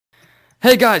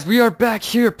Hey guys, we are back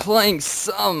here playing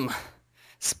some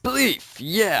Spleef.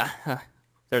 Yeah,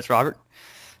 there's Robert.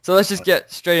 So let's just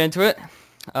get straight into it.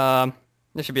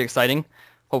 This should be exciting,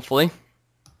 hopefully.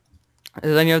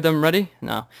 Is any of them ready?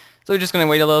 No. So we're just gonna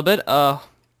wait a little bit.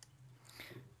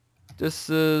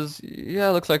 This is, yeah,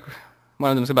 looks like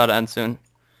one of them's about to end soon.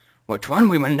 Which one?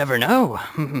 We will never know.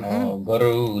 Go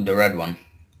to the red one.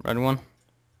 Red one.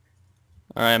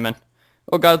 All right, man.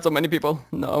 Oh God, so many people.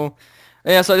 No.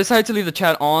 Yeah, so I decided to leave the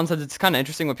chat on since it's kind of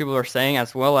interesting what people are saying,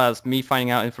 as well as me finding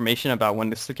out information about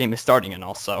when this game is starting and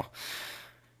also,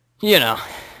 you know.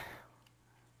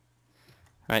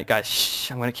 Alright, guys,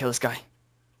 shh, I'm gonna kill this guy.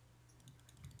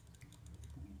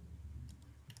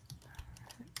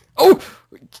 Oh!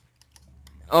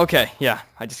 Okay, yeah,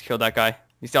 I just killed that guy.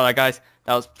 You saw that, guys?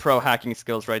 That was pro hacking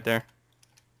skills right there.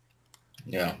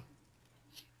 Yeah.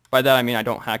 By that, I mean I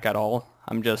don't hack at all.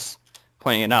 I'm just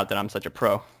pointing it out that I'm such a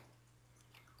pro.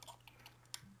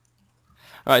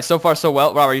 Alright, so far so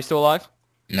well. Robert, are you still alive?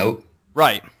 Nope.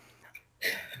 Right.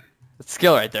 That's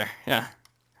skill right there, yeah.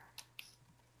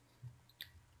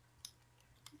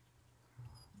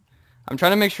 I'm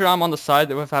trying to make sure I'm on the side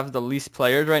that we have the least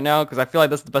players right now, because I feel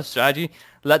like that's the best strategy.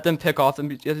 Let them pick off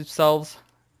themselves,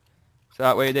 so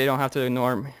that way they don't have to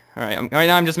ignore me. Alright, right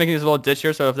now I'm just making this little ditch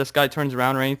here, so if this guy turns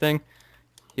around or anything,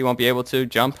 he won't be able to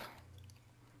jump.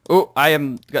 Oh,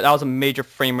 that was a major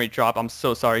frame rate drop. I'm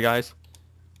so sorry, guys.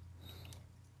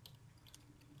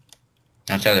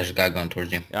 That's how there's a guy going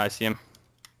towards you. Yeah, I see him.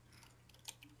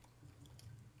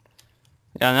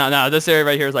 Yeah, now this area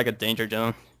right here is like a danger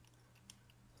zone.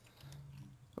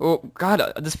 Oh,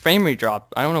 God, this frame rate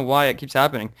drop. I don't know why it keeps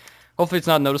happening. Hopefully it's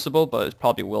not noticeable, but it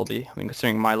probably will be, I mean,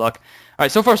 considering my luck.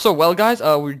 Alright, so far so well, guys.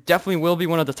 We definitely will be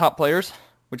one of the top players,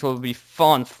 which will be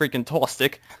fun freaking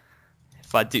tastic,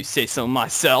 if I do say so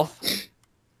myself.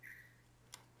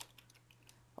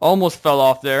 Almost fell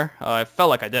off there. I felt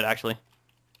like I did, actually.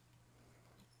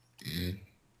 Did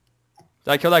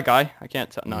I kill that guy? I can't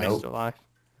tell. No, Nope. he's still alive.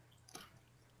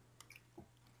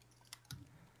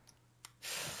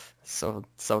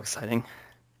 So exciting.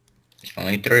 There's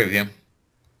only 3 of you.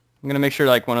 I'm gonna make sure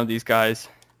like one of these guys,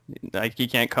 like he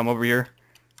can't come over here.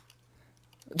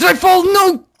 Did I fall?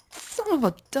 No! Son of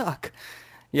a duck.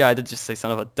 Yeah, I did just say son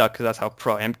of a duck because that's how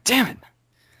pro I am. Damn it.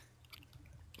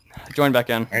 Join back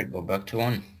in. Alright, go back to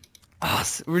 1. Oh,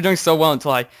 we were doing so well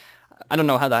until I don't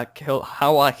know how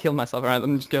I killed myself. Alright, let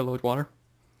me just get a little water.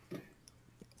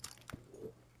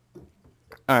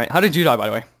 Alright, how did you die, by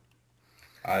the way?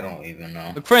 I don't even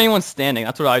know. Look for anyone standing.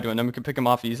 That's what I do, and then we can pick him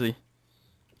off easily.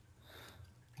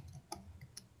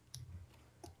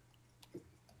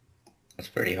 That's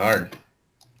pretty hard.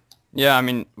 Yeah, I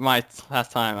mean, my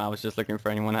last time I was just looking for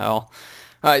anyone at all.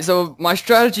 Alright, so my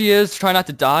strategy is try not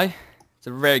to die. It's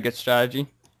a very good strategy.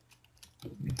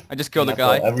 I just killed a That's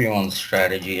guy. what everyone's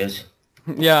strategy is.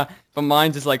 Yeah, but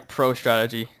mine's is like pro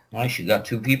strategy. Nice, you got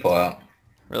 2 people out.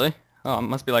 Really? Oh, it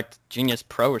must be like Genius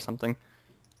Pro or something.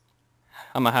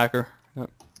 I'm a hacker.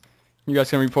 You guys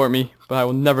can report me, but I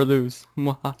will never lose.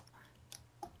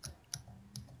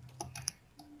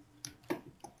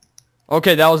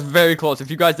 Okay, that was very close. If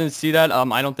you guys didn't see that,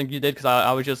 I don't think you did because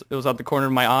I was just, it was at the corner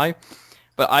of my eye.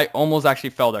 But I almost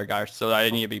actually fell there, guys, so I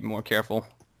need to be more careful.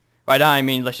 By that I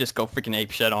mean, let's just go freaking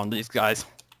ape shit on these guys.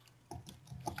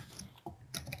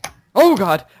 Oh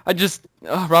God,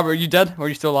 Robert, are you dead or are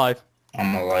you still alive?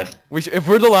 I'm alive. If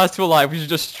we're the last 2 alive, we should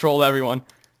just troll everyone.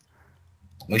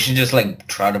 We should just like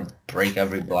try to break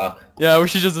every block. Yeah, we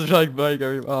should just like break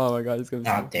every. Oh my God, it's gonna.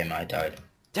 Ah, damn, I died.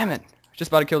 Damn it! Just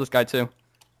about to kill this guy too.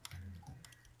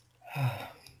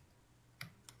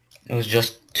 It was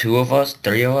just 2 of us?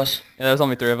 3 of us? Yeah, there's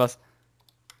only 3 of us.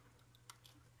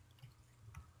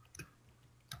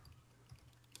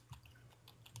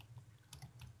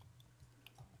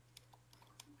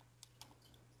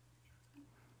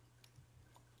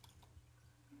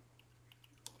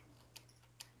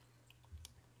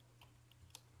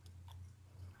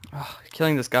 Oh,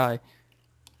 killing this guy.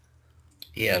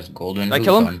 He has golden Did I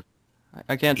kill him? on.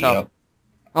 I can't tell. Yep.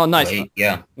 Oh, nice. Wait,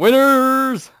 yeah.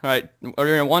 Winners! Alright, are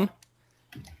you in 1?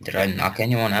 Did I knock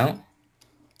anyone out?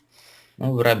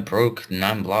 No, but I broke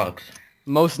 9 blocks.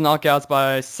 Most knockouts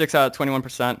by 6 out of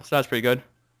 21%, so that's pretty good.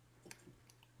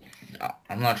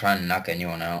 I'm not trying to knock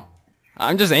anyone out.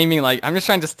 I'm just aiming like, I'm just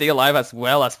trying to stay alive as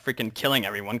well as freaking killing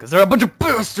everyone, because they're a bunch of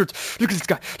bastards! Look at this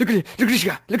guy! Look at this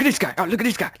guy! Look at this guy! Oh, look at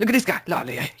this guy! Look at this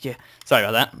guy! Yeah. Sorry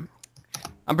about that.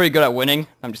 I'm pretty good at winning.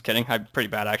 I'm just kidding. I'm pretty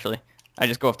bad, actually. I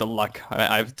just go off the luck.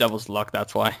 I have devil's luck,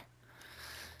 that's why.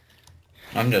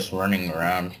 I'm just running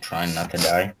around trying not to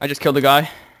die. I just killed the guy.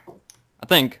 I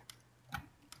think.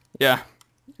 Yeah.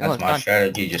 That's my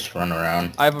strategy, just run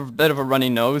around. I have a bit of a runny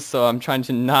nose, so I'm trying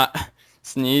to not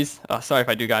sneeze. Oh, sorry if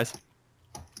I do, guys.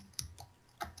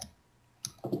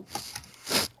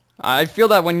 I feel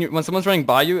that when someone's running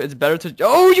by you, it's better to...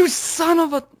 Oh, you son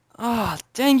of a... Ah, oh,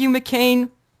 dang you, McCain.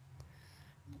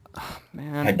 Oh,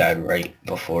 man. I died right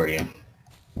before you.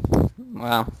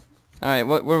 Wow.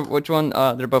 Alright, which one?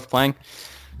 They're both playing?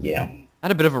 Yeah. I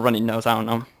had a bit of a runny nose, I don't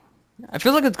know. I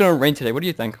feel like it's gonna rain today. What do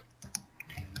you think?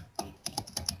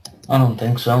 I don't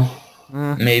think so.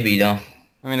 Maybe, though.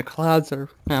 I mean, the clouds are...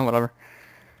 whatever.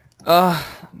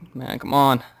 Man, come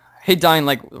on. I hate dying,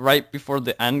 like, right before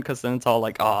the end, because then it's all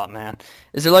like, oh, man.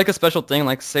 Is there, like, a special thing?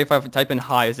 Like, say if I type in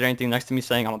hi, is there anything next to me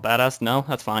saying I'm a badass? No?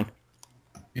 That's fine.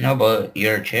 No, but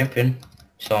you're a champion.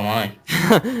 So am I.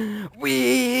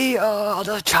 We are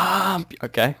the champ.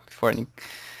 Okay, before any...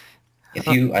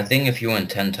 I think if you win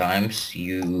 10 times,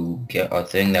 you get a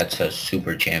thing that says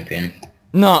super champion.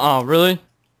 No, really?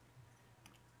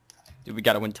 Dude, we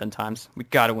gotta win 10 times. We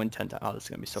gotta win 10 times. Oh, this is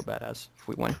gonna be so badass if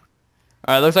we win.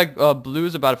 Alright, looks like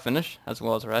blue's about to finish, as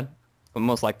well as red. But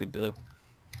most likely blue.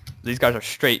 These guys are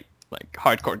straight, like,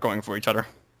 hardcore going for each other.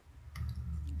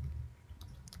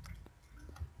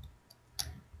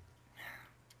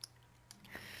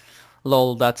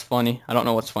 Lol, that's funny. I don't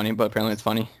know what's funny, but apparently it's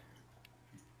funny.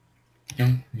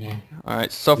 Yeah.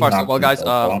 Alright, so far so well, guys.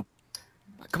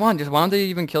 Come on, just why don't they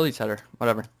even kill each other?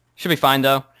 Whatever. Should be fine,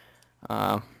 though.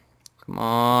 Come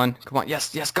on. Come on.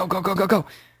 Yes, yes, go, go, go, go, go.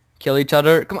 Kill each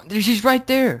other. Come on, she's right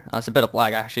there. Oh, it's a bit of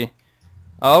lag, actually.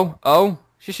 Oh.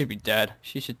 She should be dead.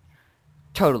 She should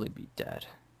totally be dead.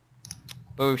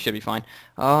 Oh, should be fine.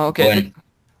 Oh, okay. Go in.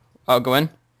 Oh, go in?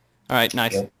 Alright,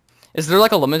 nice. Yep. Is there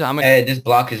like a limit? How much? Hey, this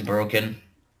block is broken.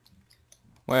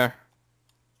 Where?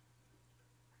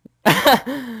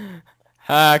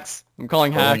 Hacks. I'm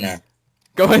calling hacks.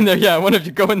 Go in there, yeah, one of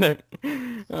you go in there.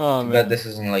 Oh, man. But this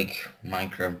isn't like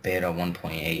Minecraft Beta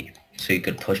 1.8, so you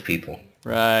could push people.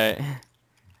 Right.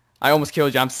 I almost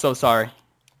killed you, I'm so sorry.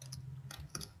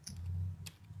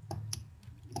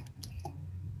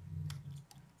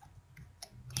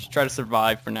 Just try to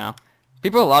survive for now.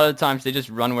 People, a lot of the times, they just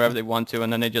run wherever they want to,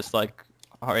 and then they just, like,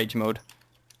 rage mode.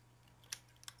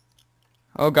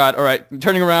 Oh, God, alright. I'm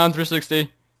turning around,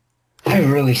 360. I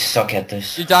really suck at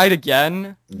this. You died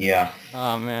again? Yeah.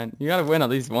 Oh, man. You gotta win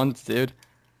at least once, dude.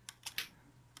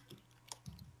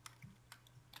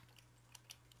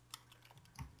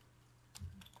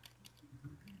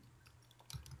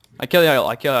 I killed the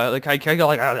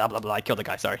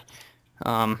guy, sorry.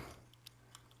 I'm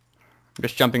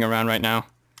just jumping around right now.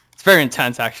 It's very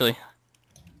intense, actually. Did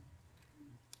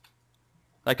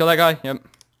I kill that guy? Yep.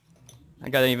 I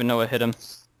didn't even know what hit him.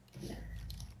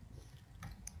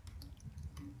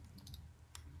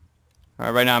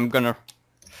 Alright, right now I'm gonna...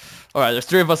 Alright, there's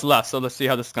 3 of us left, so let's see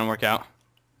how this is gonna work out.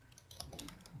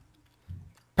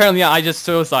 Apparently, yeah, I just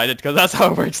suicided, because that's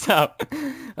how it works out.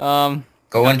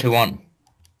 Go into one.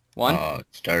 One?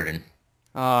 It's starting.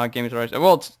 Game's right.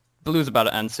 Well, blue's about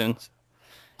to end soon.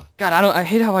 God, I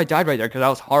hate how I died right there, because that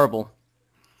was horrible.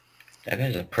 That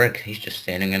guy's a prick. He's just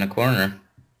standing in a corner.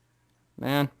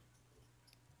 Man.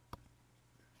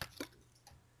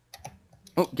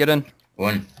 Oh, get in.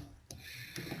 One.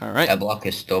 Alright. That block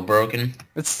is still broken.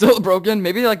 It's still broken.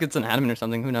 Maybe like it's an admin or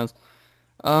something. Who knows?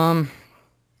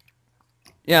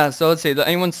 Yeah, so let's see.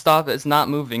 Anyone stop that's not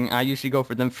moving, I usually go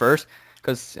for them first.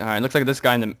 Because, alright, looks like this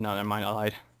guy in the... No, never mind. I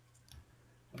lied.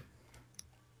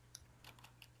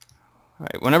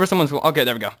 Alright, whenever someone's... Okay,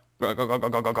 there we go. Go, go, go, go,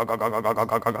 go, go, go, go, go, go, go,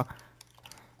 go, go, go.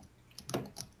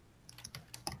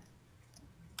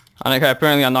 Okay,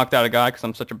 apparently I knocked out a guy because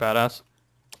I'm such a badass.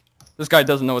 This guy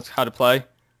doesn't know how to play.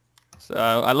 So,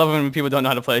 I love it when people don't know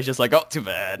how to play. It's just like, oh, too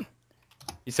bad.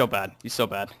 You're so bad. You're so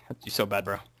bad. You're so bad,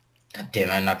 bro. God damn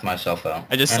it, I knocked myself out.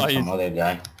 I just saw you. Some other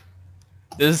guy.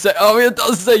 Does it say, oh, it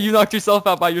does say you knocked yourself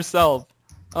out by yourself.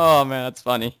 Oh, man, that's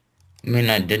funny. I mean,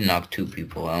 I did knock 2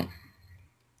 people out.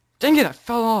 Dang it, I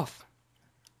fell off.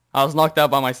 I was knocked out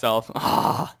by myself.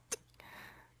 Ah,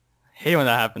 hate when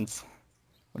that happens.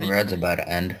 Red's about to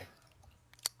end.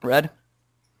 Red?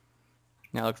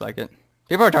 Yeah, looks like it.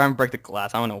 People are trying to break the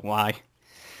glass. I don't know why.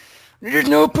 There's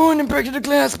no point in breaking the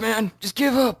glass, man. Just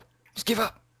give up. Just give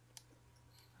up.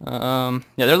 Yeah,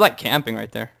 they're like camping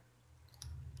right there.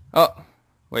 Oh,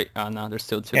 wait. Oh, no, there's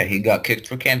still 2. Yeah, he got kicked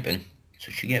for camping. That's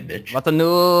what you get, bitch. What the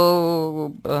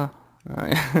noob?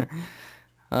 Alright.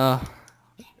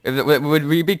 Would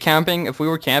we be camping? If we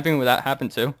were camping, would that happen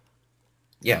too?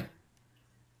 Yeah.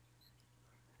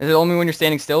 Is it only when you're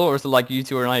standing still, or is it like you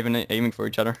two are not even aiming for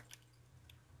each other?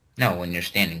 No, when you're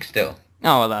standing still.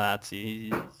 Oh, well, that's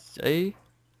easy.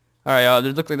 Alright,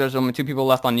 there looks like there's only 2 people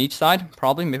left on each side.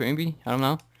 Probably, maybe. I don't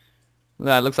know.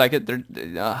 That looks like it.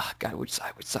 God, which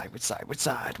side? Which side? Which side? Which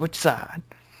side? Which side?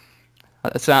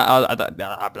 That's not.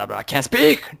 Blah, blah, blah. I can't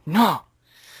speak. No.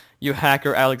 You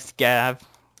hacker, Alex Gav.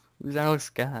 Who's Alex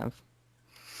Gav?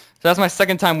 So that's my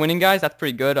second time winning, guys. That's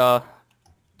pretty good.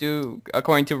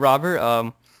 According to Robert,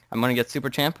 I'm gonna get super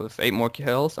champ with 8 more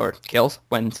kills or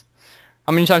wins.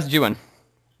 How many times did you win?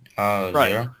 Right.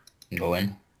 0. Go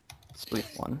in.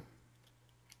 Spleef 1.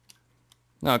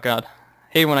 Oh god,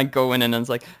 hate when I go in and it's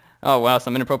like, oh wow,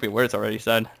 some inappropriate words already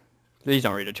said. Please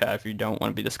don't read the chat if you don't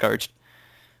want to be discouraged.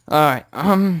 All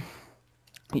right,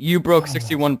 you broke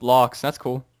 61 blocks. That's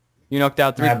cool. You knocked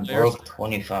out 3 players. I broke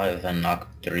 25 and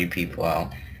knocked 3 people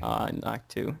out. I knocked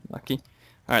 2. Lucky.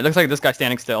 All right, looks like this guy's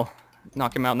standing still.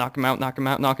 Knock him out. Knock him out. Knock him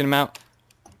out. Knocking him out.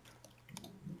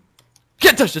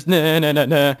 Can't touch this.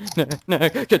 Nah.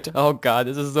 Oh god,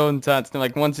 this is so intense.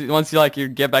 Like once you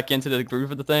get back into the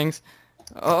groove of the things.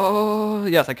 Oh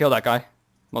yes, I killed that guy.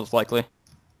 Most likely.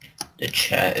 The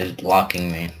chat is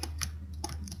blocking me.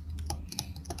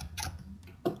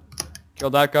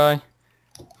 Killed that guy.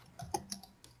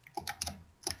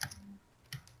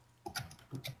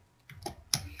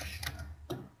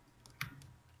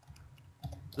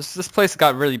 This place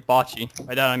got really botchy.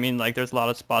 By that I mean like there's a lot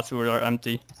of spots where are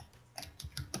empty.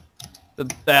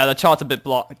 The chat's a bit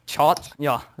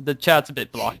Yeah, the chat's a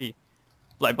bit blocky.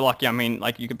 Like blocky, I mean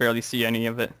like you could barely see any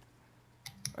of it.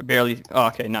 Barely. Oh,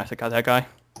 okay, nice. I got that guy.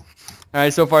 All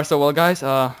right, so far so well, guys.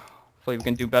 Hopefully we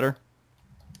can do better.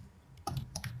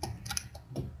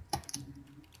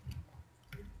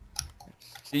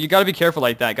 See, you gotta be careful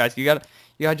like that, guys. You gotta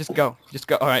just go.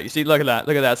 All right, you see, look at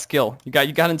that skill. You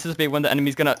gotta anticipate when the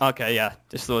enemy's gonna. Okay, yeah,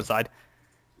 just suicide.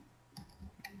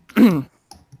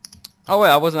 Oh wait,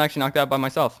 I wasn't actually knocked out by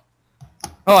myself.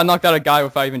 Oh, I knocked out a guy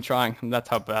without even trying. That's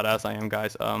how badass I am,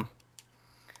 guys.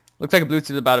 Looks like a blue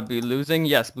team is about to be losing.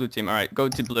 Yes, blue team. All right, go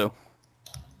to blue.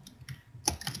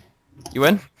 You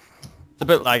win? It's a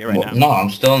bit laggy right now. No,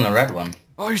 I'm still in the red one.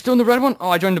 Oh, you're still in the red one? Oh,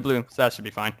 I joined the blue, so that should be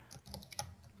fine.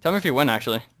 Tell me if you win,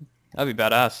 actually. That'd be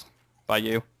badass. By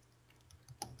you.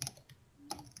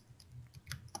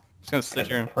 Just gonna sit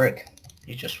here and... Prick.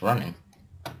 He's just running.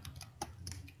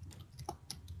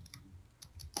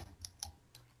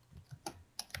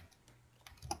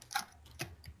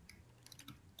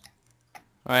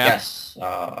 Oh, yeah. Yes.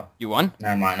 You won?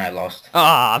 Never mind, I lost.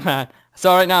 Ah, man.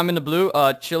 So right now I'm in the blue,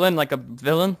 chilling like a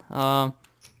villain. God,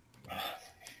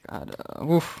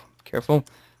 oof, careful.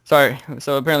 Sorry.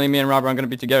 So apparently me and Robert are gonna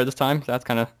be together this time. So that's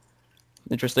kind of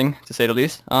interesting, to say the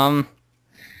least. Man,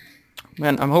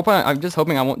 I'm just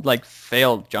hoping I won't like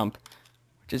fail jump,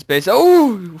 which is based.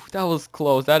 Oh, that was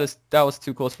close. That was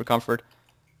too close for comfort.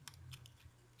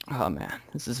 Oh man,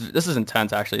 this is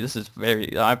intense. Actually, this is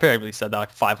very. I probably said that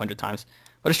like 500 times,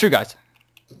 but it's true, guys.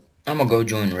 I'm gonna go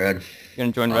join red. You're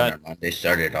gonna join red? They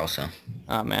started also.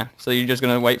 Oh man, so you're just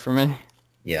gonna wait for me?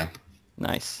 Yeah.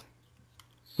 Nice.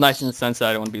 Nice in the sense that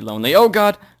I don't want to be lonely. Oh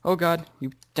god,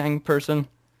 you dang person.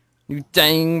 You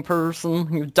dang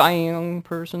person. You dang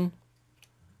person.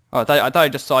 Oh, I thought I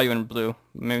just saw you in blue.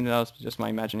 Maybe that was just my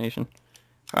imagination.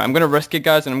 Alright, I'm gonna risk it,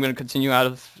 guys, and I'm gonna continue out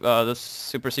of this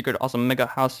super secret awesome mega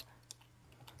house.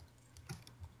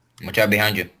 Watch out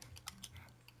behind you.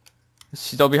 Is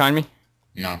she still behind me?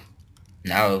 No.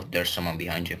 Now there's someone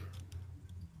behind you.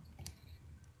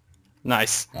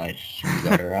 Nice. Nice. You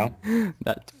got her out.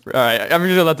 Alright, I'm just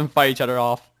gonna let them fight each other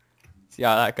off. See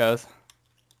how that goes.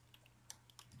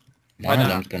 One of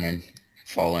them's gonna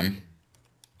fall in.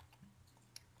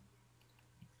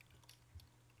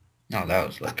 No, that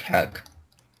was like heck.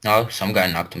 No, some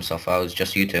guy knocked himself out. It was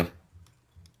just you two.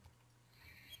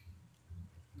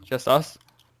 Just us?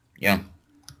 Yeah.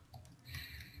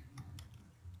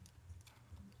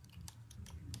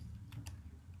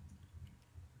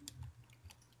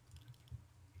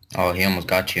 Oh, he almost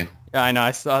got you. Yeah, I know.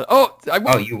 I saw. Oh, I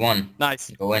won. Oh, you won.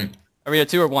 Nice. Go in. Are we at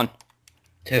 2 or 1?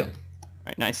 2.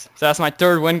 Alright, nice. So that's my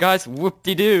 3rd win, guys.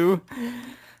 Whoop-de-doo.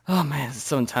 Oh man, this is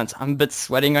so intense. I'm a bit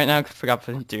sweating right now. I forgot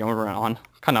to put deodorant on.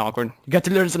 Kind of awkward. You got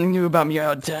to learn something new about me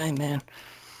all the time, man.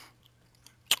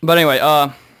 But anyway,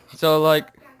 so like...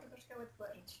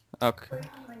 Okay.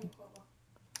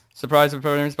 Surprise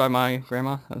appearance by my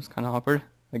grandma. That was kind of awkward.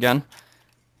 Again.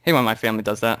 Hate when my family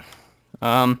does that.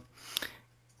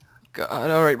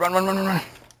 God, alright, run.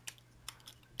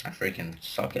 I freaking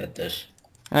suck at this.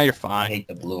 Ah, you're I fine. hate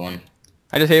the blue one.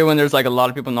 I just hate when there's like a lot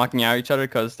of people knocking out each other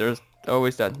because there's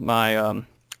always that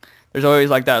there's always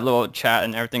like that little chat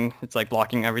and everything. It's like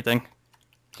blocking everything.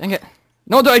 Dang it.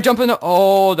 No, did I jump in the...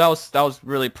 Oh, that was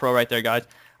really pro right there, guys.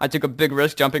 I took a big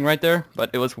risk jumping right there, but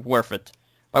it was worth it.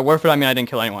 By worth it, I mean I didn't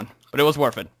kill anyone, but it was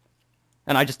worth it.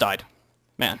 And I just died.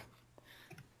 Man.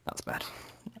 That was bad.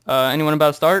 Anyone about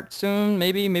to start soon?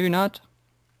 Maybe, maybe not.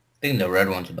 I think the red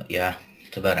one's about, yeah,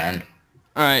 it's about to end.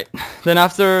 Alright, then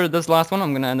after this last one,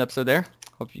 I'm gonna end the episode there.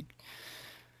 Hope you...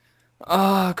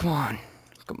 come on.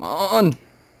 Come on.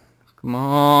 Come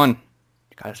on.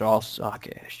 You guys are all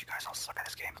suckish. You guys all suck at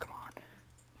this game. Come on. Did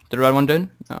the red one did?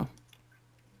 No.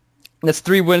 That's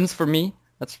 3 wins for me.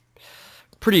 That's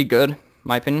pretty good, in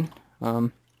my opinion. How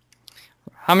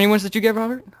many wins did you get,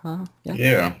 Robert?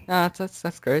 Yeah.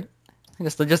 That's great.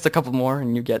 Just a couple more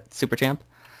and you get Super Champ.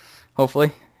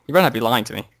 Hopefully. You better not be lying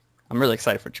to me. I'm really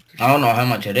excited for you. I don't know how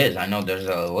much it is. I know there's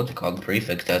a, what's it called,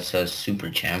 prefix that says Super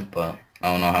Champ, but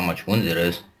I don't know how much wins it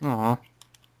is. Aw.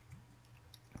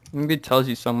 Maybe it tells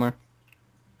you somewhere.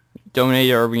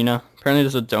 Donator arena. Apparently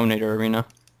there's a donator arena.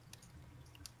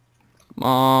 Come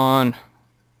on.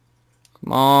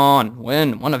 Come on.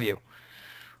 Win. One of you.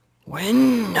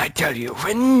 Win, I tell you.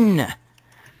 Win.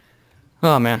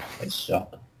 Oh, man. I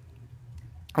suck.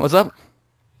 What's up?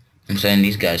 I'm saying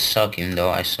these guys suck, even though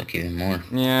I suck even more.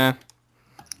 Yeah.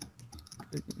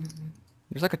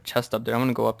 There's like a chest up there. I'm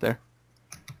gonna go up there.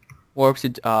 Warps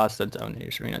it. It's the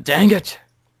donators arena. Dang it!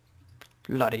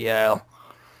 Bloody hell.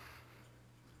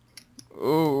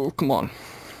 Oh, come on.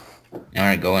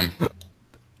 Alright, go in.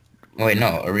 Wait,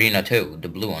 no, Arena 2, the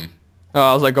blue one. Oh,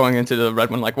 I was like going into the red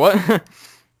one like, what?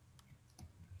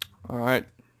 Alright.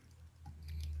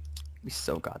 We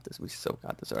so got this. We so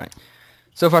got this. Alright.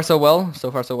 So far so well. So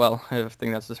far so well. I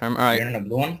think that's the term. Alright. You're in the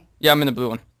blue one? Yeah, I'm in the blue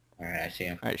one. Alright, I see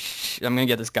him. Alright, I'm gonna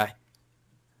get this guy.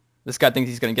 This guy thinks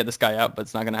he's gonna get this guy out, but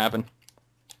it's not gonna happen.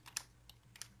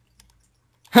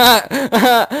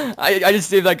 I just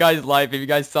saved that guy's life. If you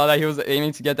guys saw that, he was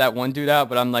aiming to get that one dude out,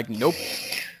 but I'm like, nope.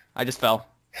 I just fell.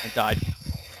 I died.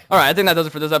 Alright, I think that does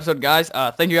it for this episode, guys.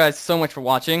 Thank you guys so much for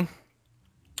watching.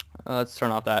 Let's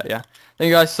turn off that, yeah. Thank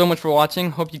you guys so much for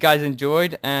watching. Hope you guys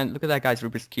enjoyed. And look at that guy's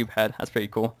Rubik's Cube head. That's pretty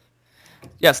cool.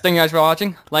 Yes, thank you guys for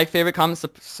watching. Like, favorite, comment,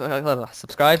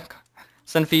 subscribe.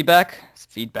 Send feedback.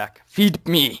 Feed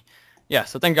me. Yeah,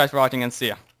 so thank you guys for watching and see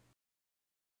ya.